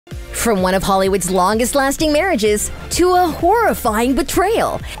From one of Hollywood's longest-lasting marriages to a horrifying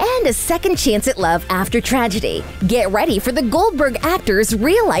betrayal and a second chance at love after tragedy. Get ready for the Goldberg actors'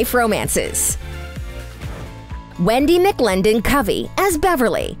 real-life romances. Wendi McLendon-Covey as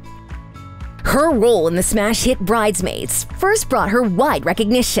Beverly. Her role in the smash hit Bridesmaids first brought her wide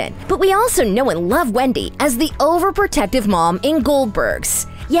recognition, but we also know and love Wendi as the overprotective mom in Goldbergs.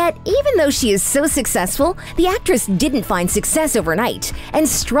 Yet, even though she is so successful, the actress didn't find success overnight and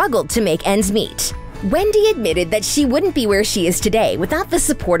struggled to make ends meet. Wendi admitted that she wouldn't be where she is today without the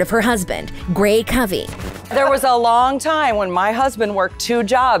support of her husband, Gray Covey. There was a long time when my husband worked 2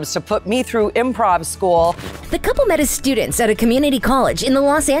 jobs to put me through improv school. The couple met as students at a community college in the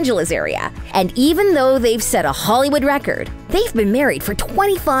Los Angeles area, and even though they've set a Hollywood record, they've been married for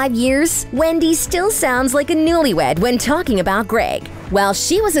 25 years, Wendi still sounds like a newlywed when talking about Greg. While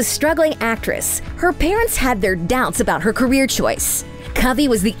she was a struggling actress, her parents had their doubts about her career choice. Covey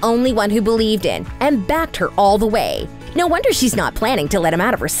was the only one who believed in and backed her all the way. No wonder she's not planning to let him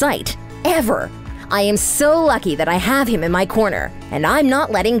out of her sight. Ever. I am so lucky that I have him in my corner, and I'm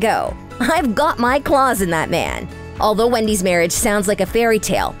not letting go. I've got my claws in that man. Although Wendi's marriage sounds like a fairy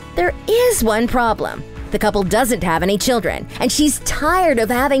tale, there is one problem. The couple doesn't have any children, and she's tired of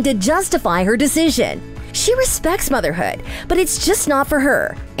having to justify her decision. She respects motherhood, but it's just not for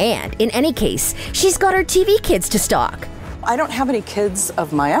her. And in any case, she's got her TV kids to stalk. I don't have any kids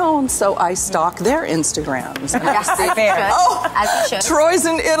of my own, so I stalk their Instagrams. Yes, as you should. Troy's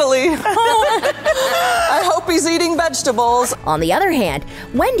in Italy. I hope he's eating vegetables. On the other hand,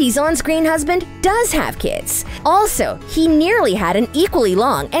 Wendi's on-screen husband does have kids. Also, he nearly had an equally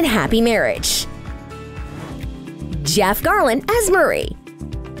long and happy marriage. Jeff Garlin as Murray.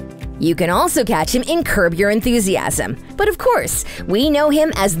 You can also catch him in Curb Your Enthusiasm, but of course, we know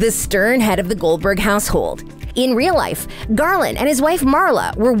him as the stern head of the Goldberg household. In real life, Garlin and his wife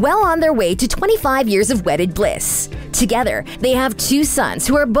Marla were well on their way to 25 years of wedded bliss. Together, they have 2 sons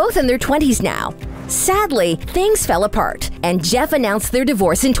who are both in their 20s now. Sadly, things fell apart, and Jeff announced their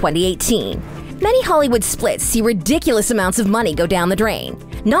divorce in 2018. Many Hollywood splits see ridiculous amounts of money go down the drain,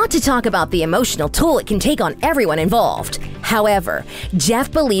 not to talk about the emotional toll it can take on everyone involved. However,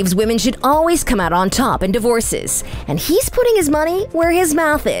 Jeff believes women should always come out on top in divorces, and he's putting his money where his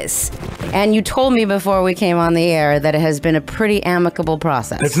mouth is. And you told me before we came on the air that it has been a pretty amicable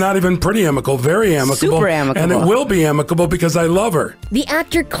process. It's not even pretty amicable, very amicable. Super amicable. And it will be amicable because I love her. The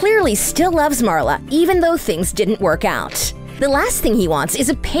actor clearly still loves Marla, even though things didn't work out. The last thing he wants is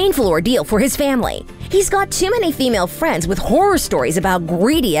a painful ordeal for his family. He's got too many female friends with horror stories about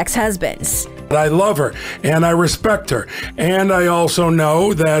greedy ex-husbands. I love her, and I respect her, and I also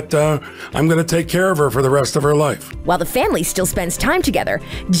know that I'm going to take care of her for the rest of her life. While the family still spends time together,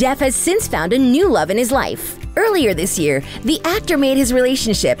 Jeff has since found a new love in his life. Earlier this year, the actor made his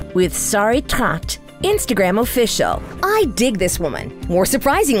relationship with Sari Tracht Instagram official. I dig this woman. More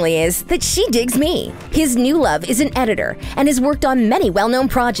surprisingly is that she digs me. His new love is an editor and has worked on many well-known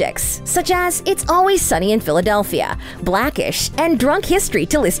projects, such as It's Always Sunny in Philadelphia, Blackish, and Drunk History,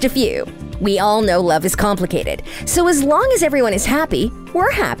 to list a few. We all know love is complicated, so as long as everyone is happy,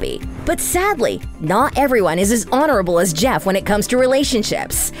 we're happy. But sadly, not everyone is as honorable as Jeff when it comes to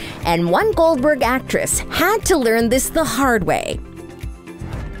relationships, and one Goldberg actress had to learn this the hard way.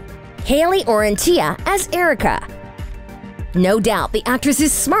 Hayley Orrantia as Erica. No doubt the actress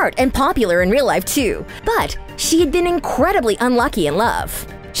is smart and popular in real life too, but she had been incredibly unlucky in love.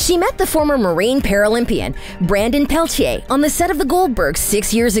 She met the former Marine Paralympian Brandon Peltier on the set of The Goldbergs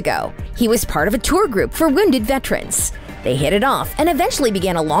 6 years ago. He was part of a tour group for wounded veterans. They hit it off and eventually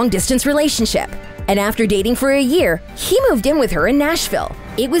began a long-distance relationship. And after dating for a year, he moved in with her in Nashville.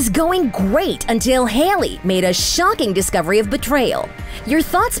 It was going great until Hayley made a shocking discovery of betrayal. Your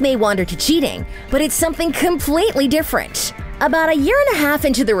thoughts may wander to cheating, but it's something completely different. About a year and a half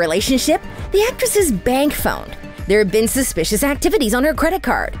into the relationship, the actress's bank phoned. There had been suspicious activities on her credit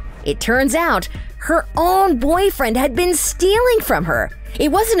card. It turns out her own boyfriend had been stealing from her.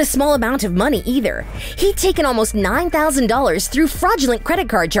 It wasn't a small amount of money either. He'd taken almost $9,000 through fraudulent credit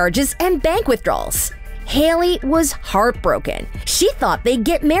card charges and bank withdrawals. Hayley was heartbroken. She thought they'd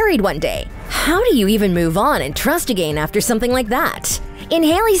get married one day. How do you even move on and trust again after something like that? In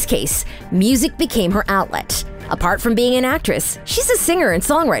Hayley's case, music became her outlet. Apart from being an actress, she's a singer and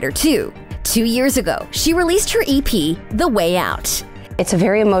songwriter too. 2 years ago, she released her EP, The Way Out. It's a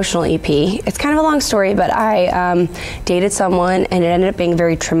very emotional EP. It's kind of a long story, but I dated someone and it ended up being a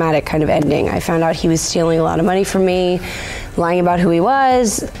very traumatic kind of ending. I found out he was stealing a lot of money from me, lying about who he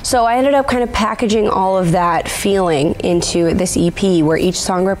was. So I ended up kind of packaging all of that feeling into this EP, where each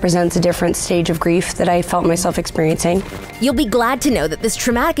song represents a different stage of grief that I felt myself experiencing. You'll be glad to know that this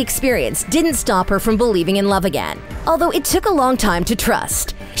traumatic experience didn't stop her from believing in love again, although it took a long time to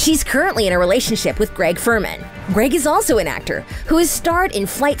trust. She's currently in a relationship with Greg Furman. Greg is also an actor who has starred in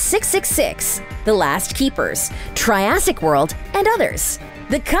Flight 666, The Last Keepers, Triassic World, and others.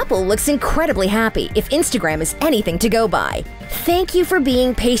 The couple looks incredibly happy if Instagram is anything to go by. Thank you for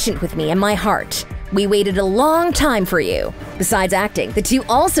being patient with me and my heart. We waited a long time for you. Besides acting, the two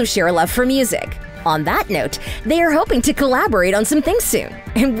also share a love for music. On that note, they are hoping to collaborate on some things soon,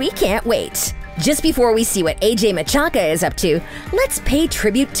 and we can't wait. Just before we see what AJ Michalka is up to, let's pay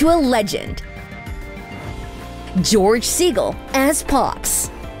tribute to a legend. George Segal as Pops.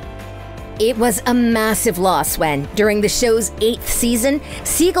 It was a massive loss when, during the show's 8th season,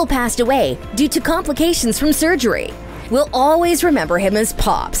 Segal passed away due to complications from surgery. We'll always remember him as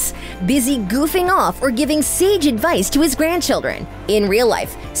Pops, busy goofing off or giving sage advice to his grandchildren. In real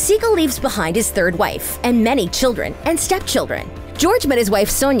life, Segal leaves behind his 3rd wife and many children and stepchildren. George met his wife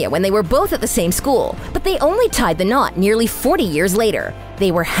Sonia when they were both at the same school, but they only tied the knot nearly 40 years later.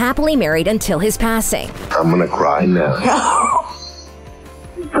 They were happily married until his passing. I'm gonna cry now.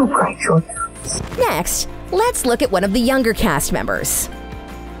 Don't cry, George. Next, let's look at one of the younger cast members.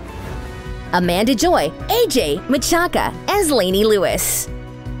 Amanda Joy, AJ Michalka as Lainey Lewis.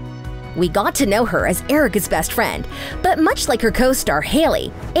 We got to know her as Erica's best friend, but much like her co-star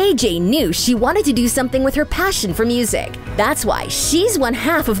Hayley, AJ knew she wanted to do something with her passion for music. That's why she's one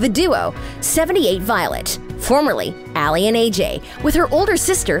half of the duo 78 Violet, formerly Aly and AJ, with her older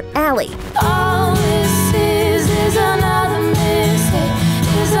sister Aly. All this is another mistake,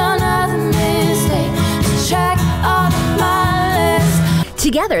 is another mistake to check off my list.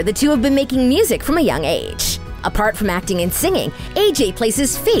 Together, the two have been making music from a young age. Apart from acting and singing, AJ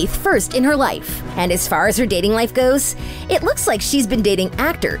places faith first in her life. And as far as her dating life goes, it looks like she's been dating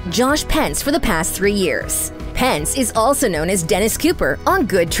actor Josh Pence for the past 3 years. Pence is also known as Dennis Cooper on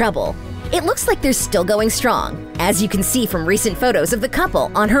Good Trouble. It looks like they're still going strong, as you can see from recent photos of the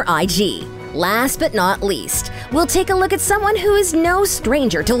couple on her IG. Last but not least, we'll take a look at someone who is no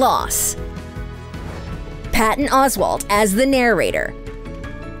stranger to loss. Patton Oswalt as the narrator.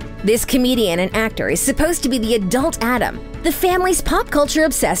 This comedian and actor is supposed to be the adult Adam, the family's pop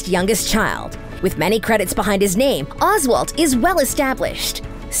culture-obsessed youngest child. With many credits behind his name, Oswalt is well established.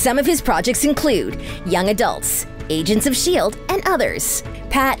 Some of his projects include Young Adults, Agents of S.H.I.E.L.D., and others.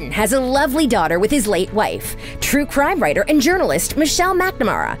 Patton has a lovely daughter with his late wife, true crime writer and journalist Michelle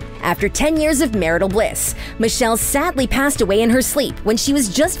McNamara. After 10 years of marital bliss, Michelle sadly passed away in her sleep when she was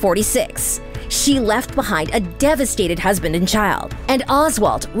just 46. She left behind a devastated husband and child, and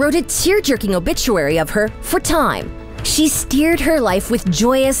Oswalt wrote a tear-jerking obituary of her for Time. She steered her life with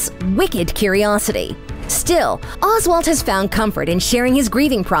joyous, wicked curiosity. Still, Oswalt has found comfort in sharing his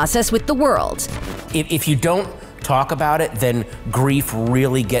grieving process with the world. If you don't talk about it, then grief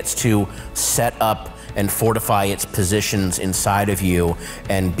really gets to set up and fortify its positions inside of you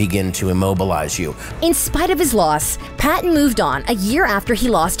and begin to immobilize you. In spite of his loss, Patton moved on a year after he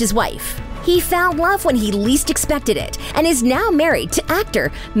lost his wife. He found love when he least expected it and is now married to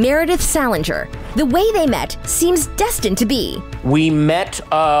actor Meredith Salinger. The way they met seems destined to be. We met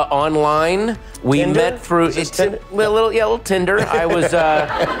online. We Tinder? met through a little Tinder. I was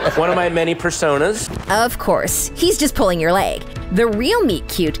one of my many personas. Of course, he's just pulling your leg. The real meet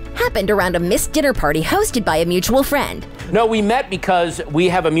cute happened around a missed dinner party hosted by a mutual friend. No, we met because we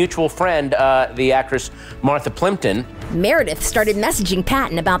have a mutual friend, the actress Martha Plimpton. Meredith started messaging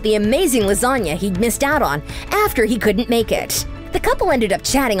Patton about the amazing lasagna he'd missed out on after he couldn't make it. The couple ended up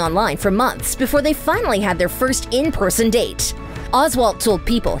chatting online for months before they finally had their first in-person date. Oswalt told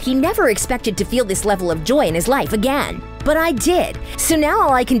People he never expected to feel this level of joy in his life again. But I did. So now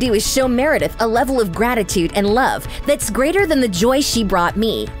all I can do is show Meredith a level of gratitude and love that's greater than the joy she brought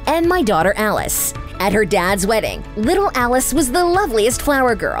me and my daughter Alice. At her dad's wedding, little Alice was the loveliest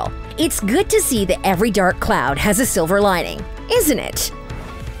flower girl. It's good to see that every dark cloud has a silver lining, isn't it?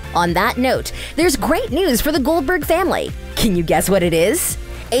 On that note, there's great news for the Goldberg family. Can you guess what it is?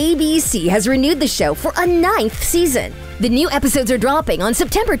 ABC has renewed the show for a 9th season. The new episodes are dropping on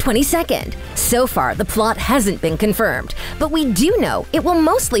September 22nd. So far, the plot hasn't been confirmed, but we do know it will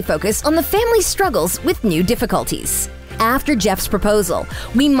mostly focus on the family's struggles with new difficulties. After Jeff's proposal,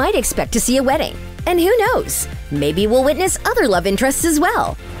 we might expect to see a wedding. And who knows, maybe we'll witness other love interests as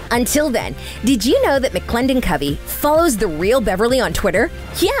well. Until then, did you know that McLendon-Covey follows the real Beverly on Twitter?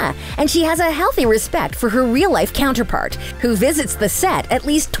 Yeah, and she has a healthy respect for her real-life counterpart, who visits the set at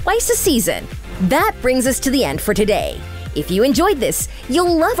least twice a season. That brings us to the end for today. If you enjoyed this,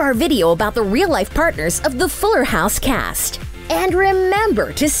 you'll love our video about the real-life partners of the Fuller House cast. And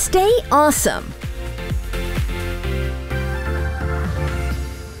remember to stay awesome.